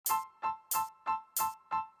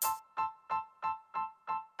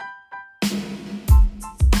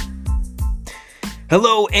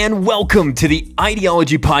Hello and welcome to the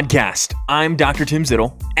Ideology Podcast. I'm Dr. Tim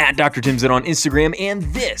Zittel, at Dr. Tim Zittel on Instagram, and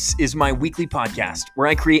this is my weekly podcast where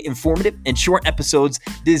I create informative and short episodes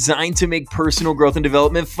designed to make personal growth and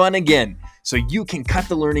development fun again, so you can cut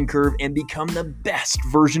the learning curve and become the best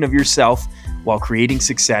version of yourself while creating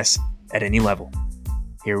success at any level.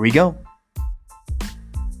 Here we go.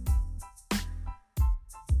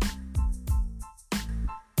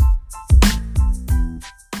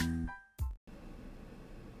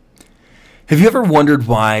 Have you ever wondered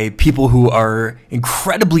why people who are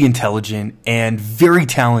incredibly intelligent and very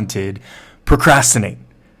talented procrastinate?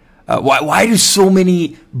 Why do so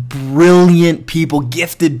many brilliant people,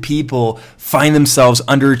 gifted people, find themselves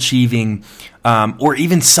underachieving or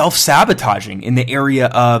even self-sabotaging in the area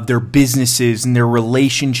of their businesses and their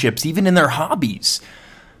relationships, even in their hobbies?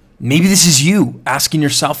 Maybe this is you asking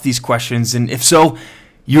yourself these questions, and if so,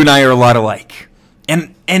 you and I are a lot alike.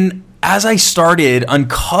 And as I started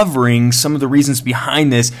uncovering some of the reasons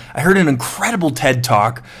behind this, I heard an incredible TED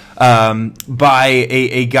Talk by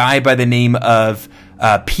a guy by the name of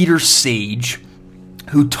Peter Sage,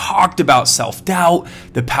 who talked about self-doubt,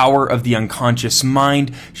 the power of the unconscious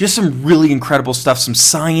mind, just some really incredible stuff, some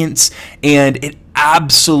science, and it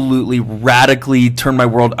absolutely radically turned my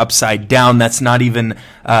world upside down. That's not even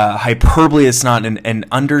hyperbole. It's not an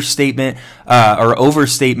understatement or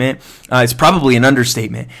overstatement. It's probably an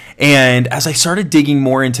understatement. And as I started digging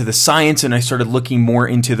more into the science and I started looking more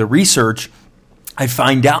into the research, I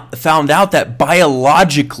found out that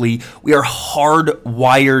biologically we are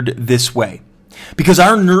hardwired this way. Because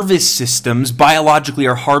our nervous systems biologically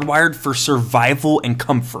are hardwired for survival and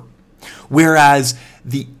comfort. Whereas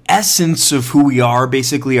the essence of who we are,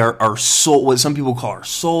 basically our soul, what some people call our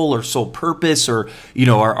soul or soul purpose, or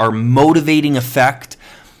our motivating effect,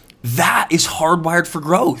 that is hardwired for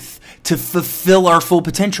growth, to fulfill our full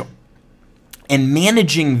potential. And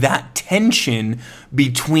managing that tension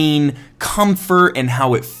between comfort and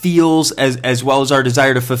how it feels, as well as our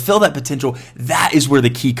desire to fulfill that potential, that is where the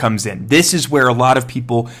key comes in. This is where a lot of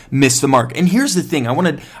people miss the mark. And here's the thing, I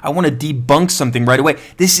want to debunk something right away.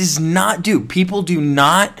 This is not due. People do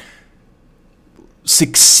not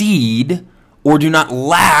succeed or do not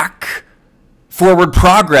lack forward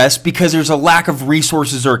progress because there's a lack of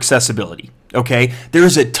resources or accessibility. Okay,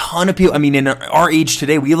 there's a ton of people. I mean, in our age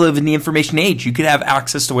today, we live in the information age. You could have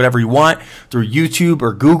access to whatever you want through YouTube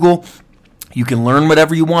or Google. You can learn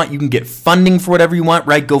whatever you want. You can get funding for whatever you want,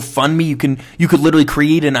 right? GoFundMe. You could literally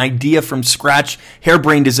create an idea from scratch.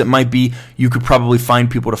 Harebrained as it might be, you could probably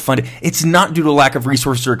find people to fund it. It's not due to a lack of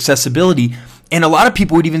resources or accessibility. And a lot of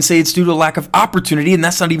people would even say it's due to a lack of opportunity, and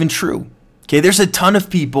that's not even true. Okay, there's a ton of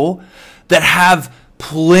people that have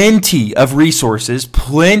plenty of resources,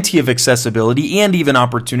 plenty of accessibility, and even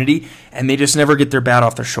opportunity, and they just never get their bat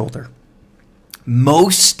off their shoulder.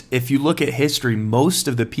 If you look at history, most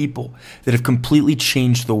of the people that have completely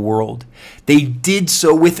changed the world, they did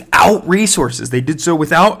so without resources. They did so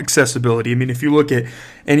without accessibility. I mean, if you look at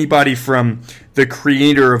anybody from the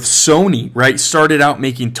creator of Sony, right, started out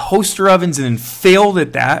making toaster ovens and then failed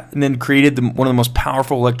at that, and then created one of the most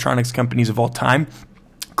powerful electronics companies of all time.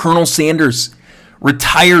 Colonel Sanders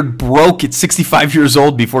retired broke at 65 years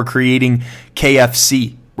old before creating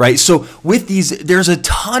KFC, right? So with these, there's a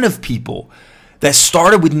ton of people that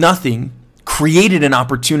started with nothing, created an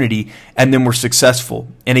opportunity, and then were successful.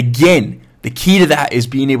 And again, the key to that is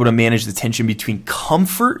being able to manage the tension between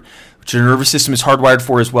comfort, which our nervous system is hardwired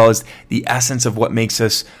for, as well as the essence of what makes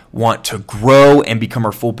us want to grow and become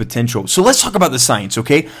our full potential. So let's talk about the science,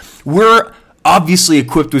 okay? We're obviously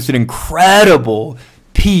equipped with an incredible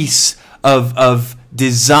piece of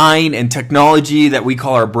design and technology that we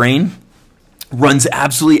call our brain. Runs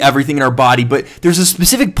absolutely everything in our body, but there's a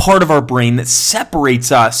specific part of our brain that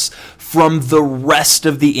separates us from the rest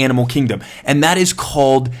of the animal kingdom, and that is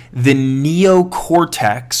called the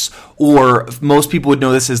neocortex, or most people would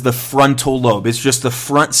know this as the frontal lobe. It's just the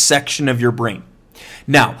front section of your brain.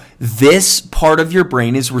 Now, this part of your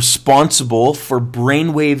brain is responsible for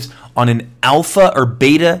brain waves on an alpha or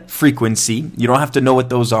beta frequency. You don't have to know what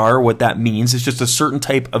those are or what that means. It's just a certain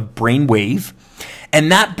type of brain wave.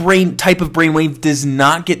 And that type of brain wave does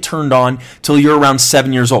not get turned on till you're around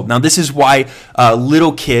 7 years old. Now, this is why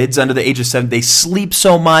little kids under the age of 7, they sleep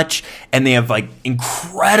so much and they have like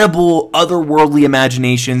incredible otherworldly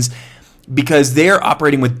imaginations because they're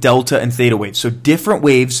operating with delta and theta waves. So different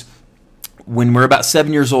waves. When we're about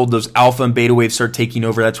 7 years old, those alpha and beta waves start taking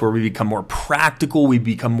over. That's where we become more practical. We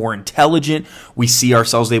become more intelligent. We see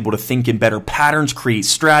ourselves able to think in better patterns, create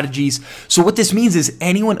strategies. So what this means is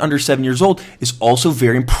anyone under 7 years old is also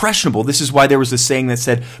very impressionable. This is why there was a saying that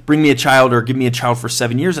said, bring me a child or give me a child for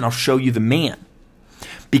 7 years and I'll show you the man.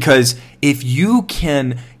 Because if you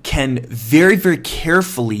can very, very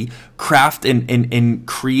carefully craft and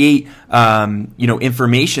create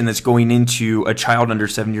information that's going into a child under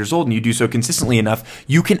 7 years old, and you do so consistently enough,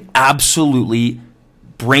 you can absolutely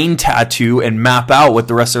brain tattoo and map out what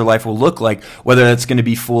the rest of their life will look like, whether that's going to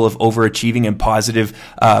be full of overachieving and positive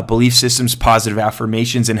belief systems, positive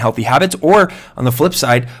affirmations, and healthy habits. Or on the flip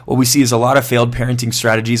side, what we see is a lot of failed parenting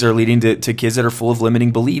strategies are leading to kids that are full of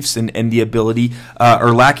limiting beliefs and the ability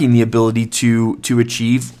or lacking the ability to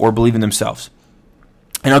achieve or believe in themselves.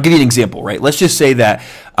 And I'll give you an example, right? Let's just say that,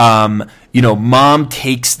 mom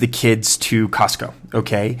takes the kids to Costco,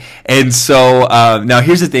 okay? And so now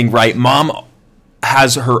here's the thing, right? Mom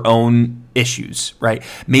has her own issues, right?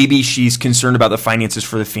 Maybe she's concerned about the finances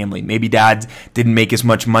for the family. Maybe dad didn't make as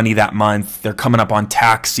much money that month. They're coming up on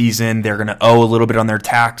tax season. They're going to owe a little bit on their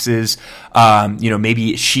taxes.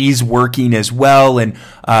 Maybe she's working as well, and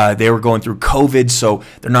they were going through COVID, so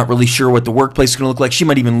they're not really sure what the workplace is going to look like. She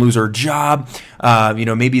might even lose her job.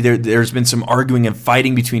 Maybe there's been some arguing and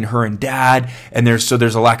fighting between her and dad, and there's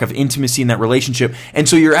a lack of intimacy in that relationship. And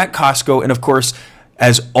so you're at Costco, and of course,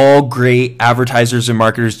 as all great advertisers and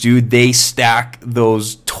marketers do, they stack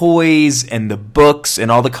those toys and the books and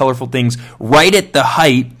all the colorful things right at the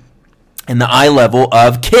height and the eye level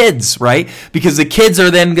of kids, right? Because the kids are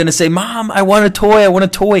then going to say, Mom, I want a toy, I want a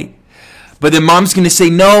toy. But then mom's going to say,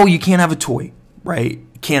 no, you can't have a toy, right?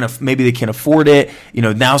 Maybe they can't afford it.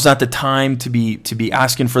 Now's not the time to be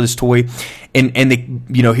asking for this toy. And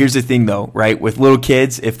here's the thing though, right? With little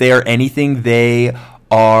kids, if they are anything, they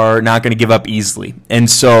are not going to give up easily. And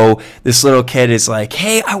so this little kid is like,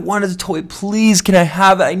 hey, I wanted a toy. Please, can I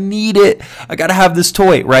have it? I need it. I got to have this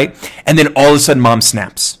toy, right? And then all of a sudden mom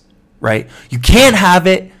snaps, right? You can't have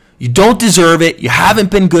it. You don't deserve it. You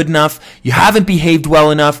haven't been good enough. You haven't behaved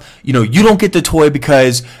well enough. You don't get the toy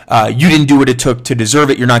because you didn't do what it took to deserve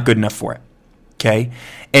it. You're not good enough for it. Okay?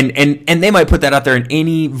 And they might put that out there in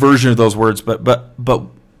any version of those words, but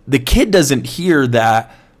the kid doesn't hear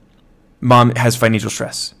that mom has financial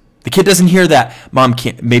stress. The kid doesn't hear that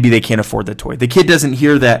maybe they can't afford the toy. The kid doesn't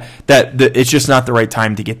hear that it's just not the right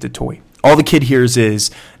time to get the toy. All the kid hears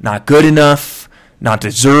is not good enough, not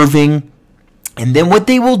deserving. And then what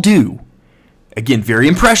they will do, again, very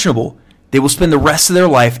impressionable, they will spend the rest of their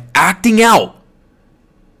life acting out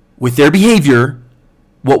with their behavior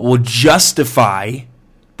what will justify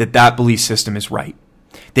that belief system is right.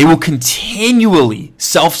 They will continually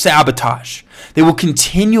self-sabotage. They will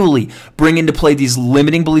continually bring into play these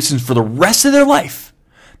limiting beliefs, and for the rest of their life,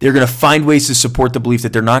 they're going to find ways to support the belief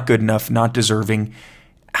that they're not good enough, not deserving.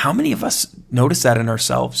 How many of us notice that in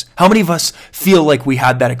ourselves? How many of us feel like we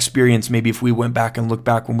had that experience maybe if we went back and looked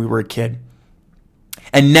back when we were a kid?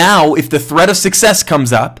 And now, if the threat of success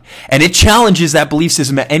comes up and it challenges that belief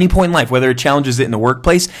system at any point in life, whether it challenges it in the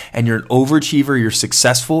workplace and you're an overachiever, you're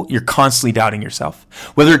successful, you're constantly doubting yourself.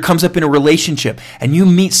 Whether it comes up in a relationship and you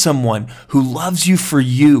meet someone who loves you for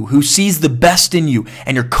you, who sees the best in you,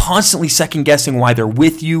 and you're constantly second guessing why they're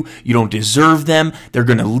with you, you don't deserve them, they're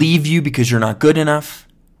going to leave you because you're not good enough,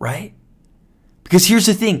 right? Because here's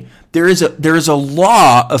the thing, there is a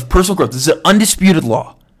law of personal growth. This is an undisputed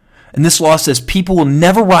law. And this law says people will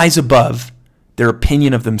never rise above their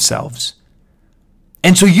opinion of themselves.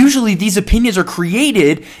 And so usually these opinions are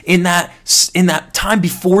created in that time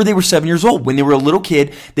before they were 7 years old. When they were a little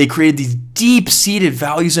kid, they created these deep-seated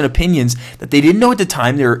values and opinions that they didn't know at the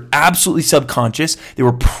time. They were absolutely subconscious. They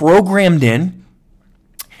were programmed in.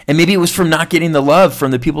 And maybe it was from not getting the love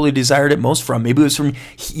from the people they desired it most from. Maybe it was from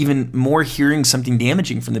even more hearing something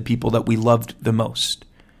damaging from the people that we loved the most.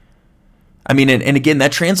 I mean, and again,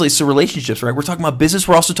 that translates to relationships, right? We're talking about business.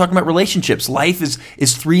 We're also talking about relationships. Life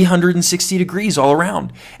is 360 degrees all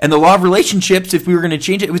around. And the law of relationships, if we were going to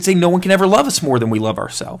change it, it would say no one can ever love us more than we love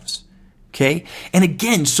ourselves. Okay? And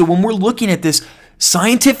again, so when we're looking at this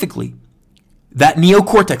scientifically, that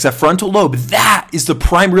neocortex, that frontal lobe, that is the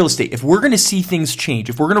prime real estate. If we're going to see things change,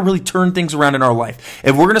 if we're going to really turn things around in our life,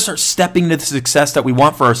 if we're going to start stepping into the success that we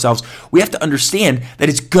want for ourselves, we have to understand that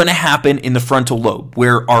it's going to happen in the frontal lobe,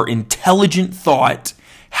 where our intelligent thought,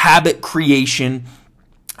 habit creation,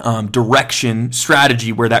 direction,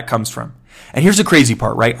 strategy, where that comes from. And here's the crazy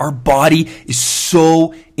part, right? Our body is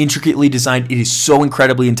so intricately designed, it is so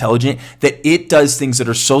incredibly intelligent that it does things that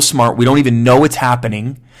are so smart, we don't even know it's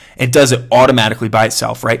happening. It does it automatically by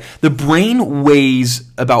itself, right? The brain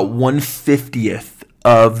weighs about 1/50th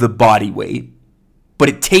of the body weight, but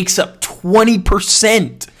it takes up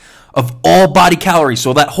 20% of all body calories.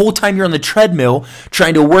 So that whole time you're on the treadmill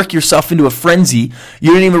trying to work yourself into a frenzy,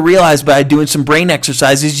 you didn't even realize by doing some brain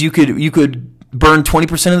exercises you could burn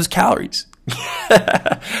 20% of those calories.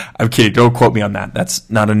 I'm kidding. Don't quote me on that. That's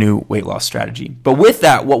not a new weight loss strategy. But with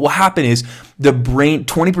that, what will happen is the brain,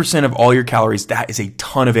 20% of all your calories, that is a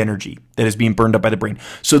ton of energy that is being burned up by the brain.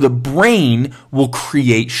 So the brain will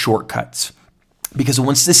create shortcuts because it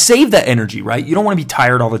wants to save that energy, right? You don't want to be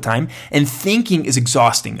tired all the time. And thinking is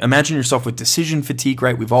exhausting. Imagine yourself with decision fatigue,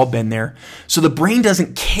 right? We've all been there. So the brain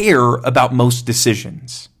doesn't care about most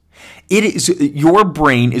decisions. Your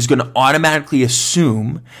brain is going to automatically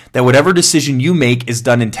assume that whatever decision you make is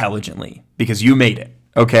done intelligently because you made it,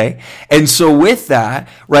 okay? And so with that,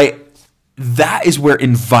 right, that is where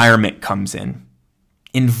environment comes in.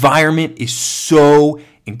 Environment is so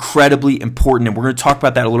incredibly important, and we're going to talk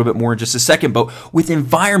about that a little bit more in just a second. But with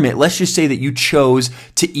environment, let's just say that you chose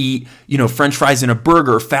to eat, French fries and a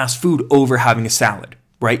burger, fast food, over having a salad.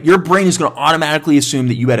 Right? Your brain is going to automatically assume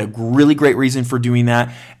that you had a really great reason for doing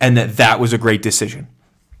that and that was a great decision.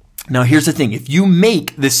 Now, here's the thing. If you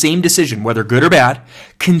make the same decision, whether good or bad,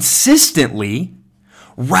 consistently,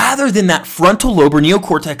 rather than that frontal lobe or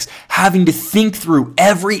neocortex having to think through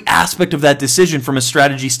every aspect of that decision from a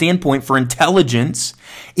strategy standpoint for intelligence,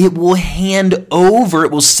 it will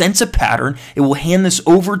sense a pattern, it will hand this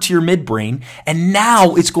over to your midbrain, and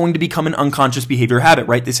now it's going to become an unconscious behavior habit,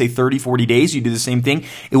 right? They say 30, 40 days, you do the same thing,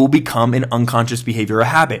 it will become an unconscious behavior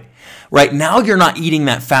habit. Right now, you're not eating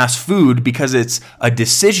that fast food because it's a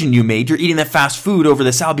decision you made. You're eating that fast food over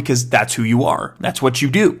the salad because that's who you are. That's what you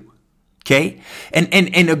do. Okay.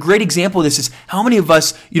 And a great example of this is how many of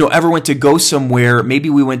us, ever went to go somewhere.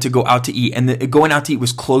 Maybe we went to go out to eat and going out to eat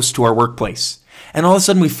was close to our workplace. And all of a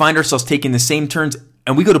sudden we find ourselves taking the same turns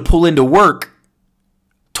and we go to pull into work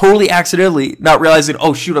totally accidentally, not realizing,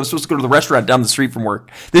 oh shoot, I'm supposed to go to the restaurant down the street from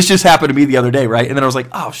work. This just happened to me the other day, right? And then I was like,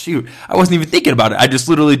 oh shoot, I wasn't even thinking about it. I just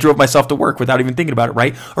literally drove myself to work without even thinking about it,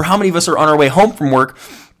 right? Or how many of us are on our way home from work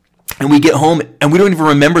and we get home and we don't even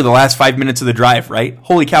remember the last 5 minutes of the drive, right?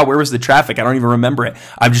 Holy cow, where was the traffic? I don't even remember it.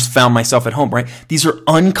 I've just found myself at home, right? These are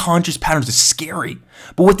unconscious patterns. It's scary.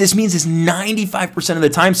 But what this means is 95% of the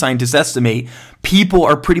time, scientists estimate, people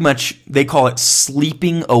are pretty much, they call it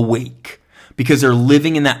sleeping awake because they're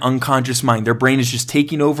living in that unconscious mind. Their brain is just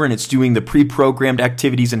taking over and it's doing the pre-programmed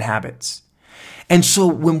activities and habits. And so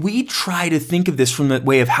when we try to think of this from the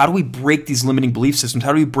way of how do we break these limiting belief systems,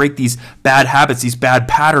 how do we break these bad habits, these bad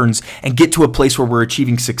patterns, and get to a place where we're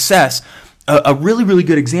achieving success, a really, really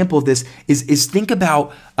good example of this is think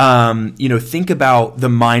about the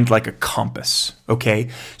mind like a compass, okay?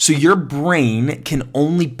 So your brain can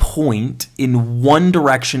only point in one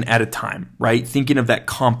direction at a time, right? Thinking of that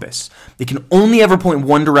compass. They can only ever point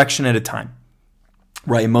one direction at a time.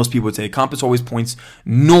 Right? And most people would say a compass always points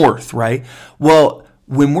north, right? Well,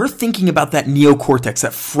 when we're thinking about that neocortex,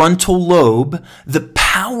 that frontal lobe, the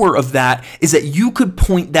power of that is that you could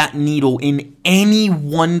point that needle in any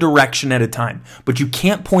one direction at a time, but you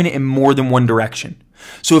can't point it in more than one direction.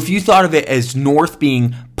 So if you thought of it as north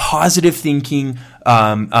being positive thinking,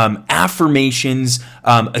 affirmations,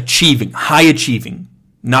 achieving, high achieving,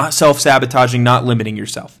 not self-sabotaging, not limiting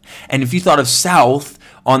yourself. And if you thought of south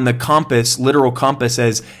on the compass, literal compass,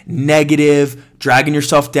 as negative, dragging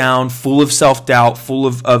yourself down, full of self-doubt, full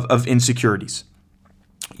of insecurities.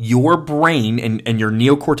 Your brain and your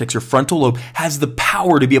neocortex, your frontal lobe, has the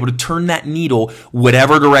power to be able to turn that needle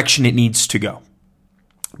whatever direction it needs to go.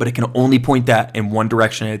 But it can only point that in one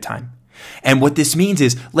direction at a time. And what this means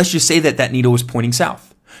is, let's just say that needle was pointing south.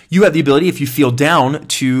 You have the ability, if you feel down,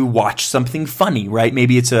 to watch something funny, right?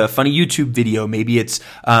 Maybe it's a funny YouTube video. Maybe it's,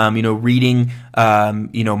 reading,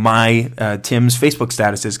 my Tim's Facebook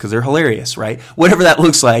statuses because they're hilarious, right? Whatever that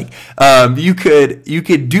looks like, you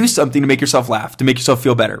could do something to make yourself laugh, to make yourself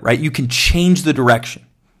feel better, right? You can change the direction.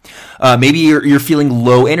 Maybe you're feeling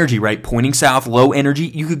low energy, right? Pointing south, low energy.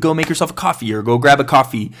 You could go make yourself a coffee or go grab a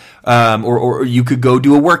coffee, or you could go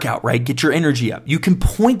do a workout, right? Get your energy up. You can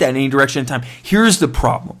point that in any direction at a time. Here's the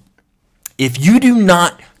problem. If you do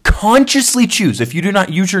not consciously choose, if you do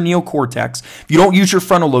not use your neocortex, if you don't use your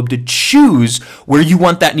frontal lobe to choose where you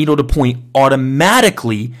want that needle to point,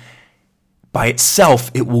 automatically, by itself,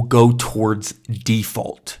 it will go towards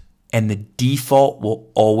default. And the default will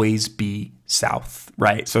always be south,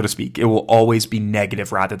 right? So to speak. It will always be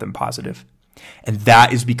negative rather than positive. And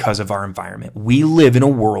that is because of our environment. We live in a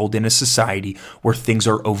world, in a society where things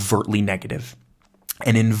are overtly negative.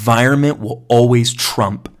 An environment will always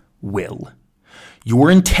trump will.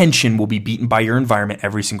 Your intention will be beaten by your environment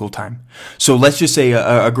every single time. So let's just say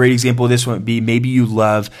a great example of this would be maybe you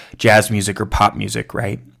love jazz music or pop music,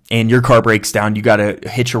 right? And your car breaks down, you got to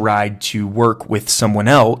hitch a ride to work with someone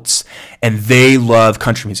else, and they love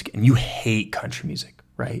country music, and you hate country music,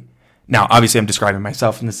 right? Now, obviously, I'm describing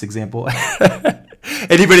myself in this example.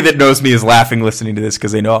 Anybody that knows me is laughing listening to this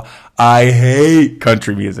because they know I hate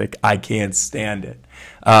country music. I can't stand it.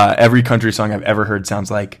 Every country song I've ever heard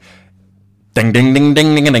sounds like ding, ding, ding,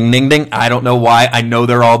 ding, ding, ding, ding, ding. I don't know why. I know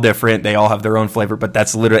they're all different. They all have their own flavor, but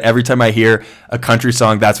that's literally every time I hear a country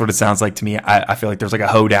song, that's what it sounds like to me. I feel like there's like a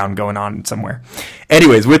hoedown going on somewhere.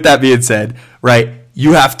 Anyways, with that being said, right,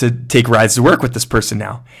 you have to take rides to work with this person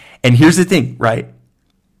now. And here's the thing, right?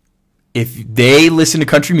 If they listen to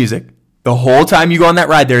country music, the whole time you go on that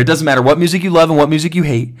ride there, it doesn't matter what music you love and what music you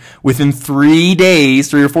hate. Within 3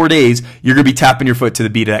 or 4 days, you're going to be tapping your foot to the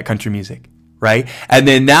beat of that country music, right? And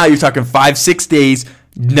then now you're talking 5, 6 days.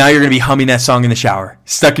 Now you're going to be humming that song in the shower,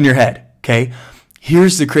 stuck in your head, okay?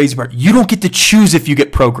 Here's the crazy part. You don't get to choose if you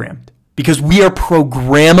get programmed because we are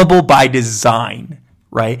programmable by design,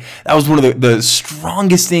 right? That was one of the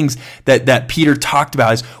strongest things that Peter talked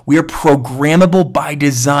about is we are programmable by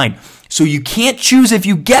design. So you can't choose if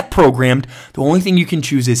you get programmed. The only thing you can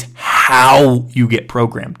choose is how you get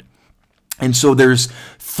programmed. And so there's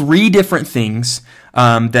 3 different things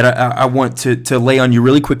that I want to lay on you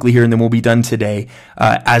really quickly here, and then we'll be done today,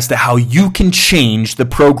 as to how you can change the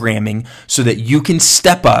programming so that you can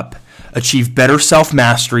step up, achieve better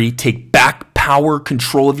self-mastery, take back power,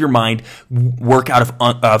 control of your mind, work out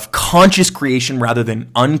of conscious creation rather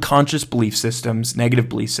than unconscious belief systems, negative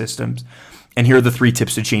belief systems. And here are the 3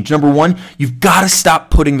 tips to change. Number 1, you've got to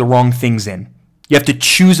stop putting the wrong things in. You have to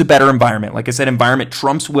choose a better environment. Like I said, environment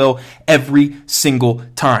trumps will every single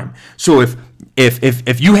time. So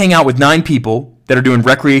if you hang out with 9 people that are doing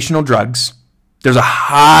recreational drugs, there's a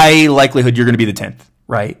high likelihood you're going to be the 10th,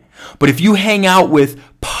 right? But if you hang out with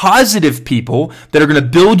positive people that are going to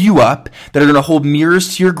build you up, that are going to hold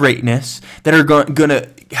mirrors to your greatness, that are going to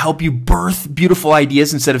help you birth beautiful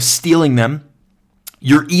ideas instead of stealing them,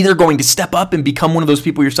 you're either going to step up and become one of those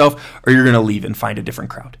people yourself, or you're going to leave and find a different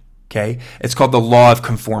crowd. Okay? It's called the law of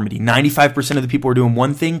conformity. 95% of the people are doing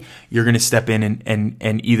one thing. You're going to step in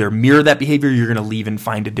and either mirror that behavior, or you're going to leave and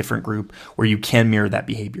find a different group where you can mirror that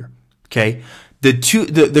behavior. Okay?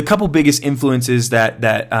 The couple biggest influences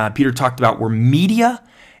that Peter talked about were media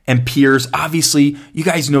and peers. Obviously, you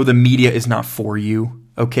guys know the media is not for you.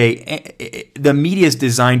 Okay, the media is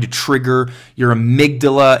designed to trigger your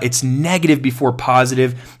amygdala. It's negative before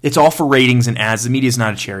positive. It's all for ratings and ads. The media is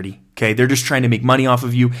not a charity. Okay, they're just trying to make money off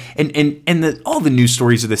of you. And all the news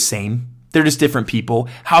stories are the same. They're just different people.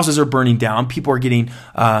 Houses are burning down. People are getting,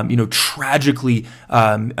 tragically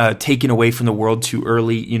taken away from the world too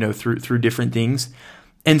early. Through different things.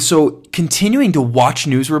 And so continuing to watch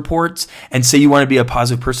news reports and say you want to be a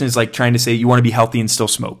positive person is like trying to say you want to be healthy and still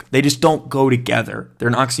smoke. They just don't go together. They're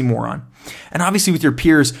an oxymoron. And obviously with your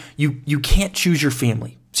peers, you can't choose your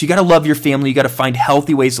family. So you got to love your family. You got to find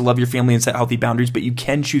healthy ways to love your family and set healthy boundaries, but you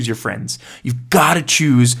can choose your friends. You've got to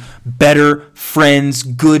choose better friends,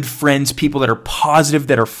 good friends, people that are positive,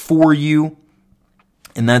 that are for you.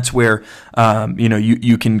 And that's where,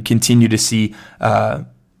 you can continue to see,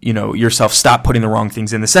 yourself stop putting the wrong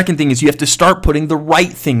things in. The second thing is you have to start putting the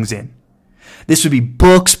right things in. This would be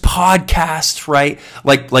books, podcasts, right?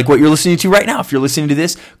 Like what you're listening to right now. If you're listening to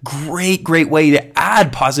this, great way to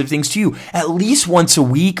add positive things to you. At least once a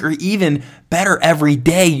week, or even better, every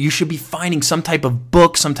day, you should be finding some type of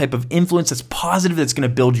book, some type of influence that's positive, that's going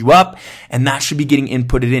to build you up. And that should be getting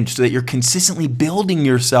inputted in so that you're consistently building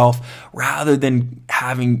yourself rather than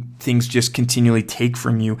having things just continually take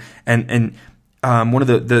from you. And one of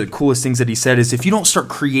the coolest things that he said is if you don't start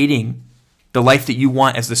creating the life that you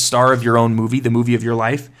want as the star of your own movie, the movie of your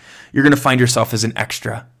life, you're going to find yourself as an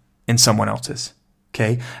extra in someone else's.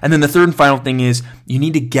 Okay? And then the third and final thing is you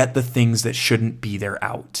need to get the things that shouldn't be there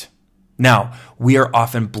out. Now, we are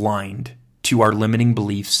often blind to our limiting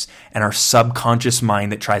beliefs and our subconscious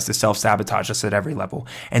mind that tries to self-sabotage us at every level.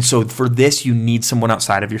 And so for this, you need someone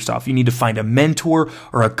outside of yourself. You need to find a mentor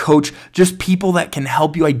or a coach, just people that can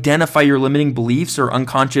help you identify your limiting beliefs or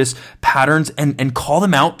unconscious patterns and call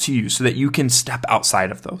them out to you so that you can step outside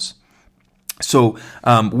of those. So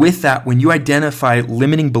with that, when you identify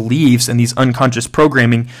limiting beliefs and these unconscious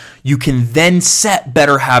programming, you can then set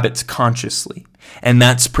better habits consciously. And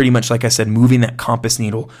that's pretty much, like I said, moving that compass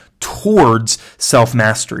needle towards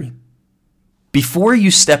self-mastery. Before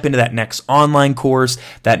you step into that next online course,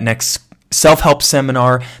 that next self-help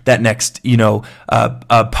seminar, that next,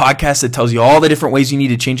 podcast that tells you all the different ways you need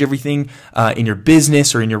to change everything in your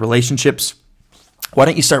business or in your relationships, why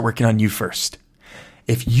don't you start working on you first?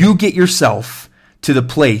 If you get yourself to the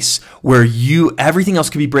place where everything else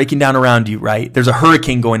could be breaking down around you, right? There's a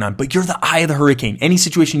hurricane going on, but you're the eye of the hurricane. Any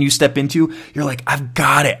situation you step into, you're like, I've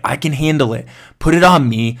got it. I can handle it. Put it on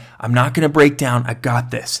me. I'm not going to break down. I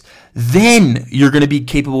got this. Then you're going to be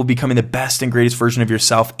capable of becoming the best and greatest version of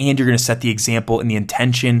yourself, and you're going to set the example and the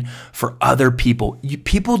intention for other people.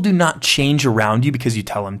 People do not change around you because you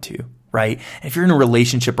tell them to, right? And if you're in a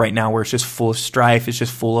relationship right now where it's just full of strife, it's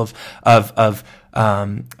just full of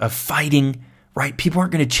fighting, right? People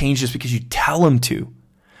aren't going to change just because you tell them to.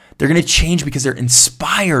 They're going to change because they're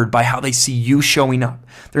inspired by how they see you showing up.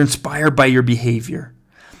 They're inspired by your behavior.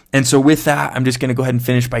 And so with that, I'm just going to go ahead and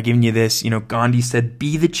finish by giving you this. Gandhi said,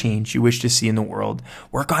 be the change you wish to see in the world.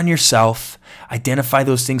 Work on yourself, identify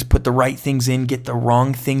those things, put the right things in, get the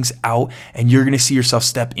wrong things out, and you're going to see yourself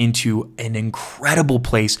step into an incredible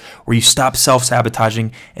place where you stop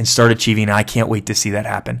self-sabotaging and start achieving. And I can't wait to see that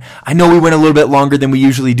happen. I know we went a little bit longer than we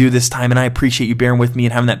usually do this time, and I appreciate you bearing with me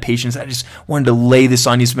and having that patience. I just wanted to lay this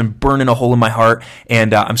on you. It's been burning a hole in my heart,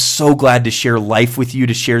 and I'm so glad to share life with you,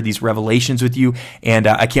 to share these revelations with you, and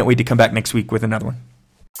I can't wait to come back next week with another one.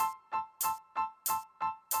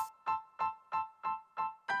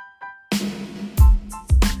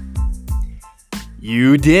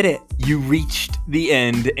 You did it. You reached the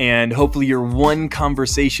end, and hopefully you're one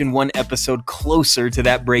conversation, one episode closer to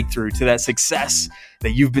that breakthrough, to that success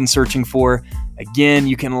that you've been searching for. Again,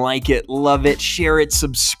 you can like it, love it, share it,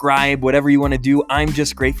 subscribe, whatever you want to do. I'm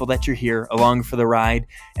just grateful that you're here along for the ride,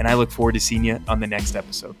 and I look forward to seeing you on the next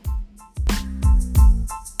episode.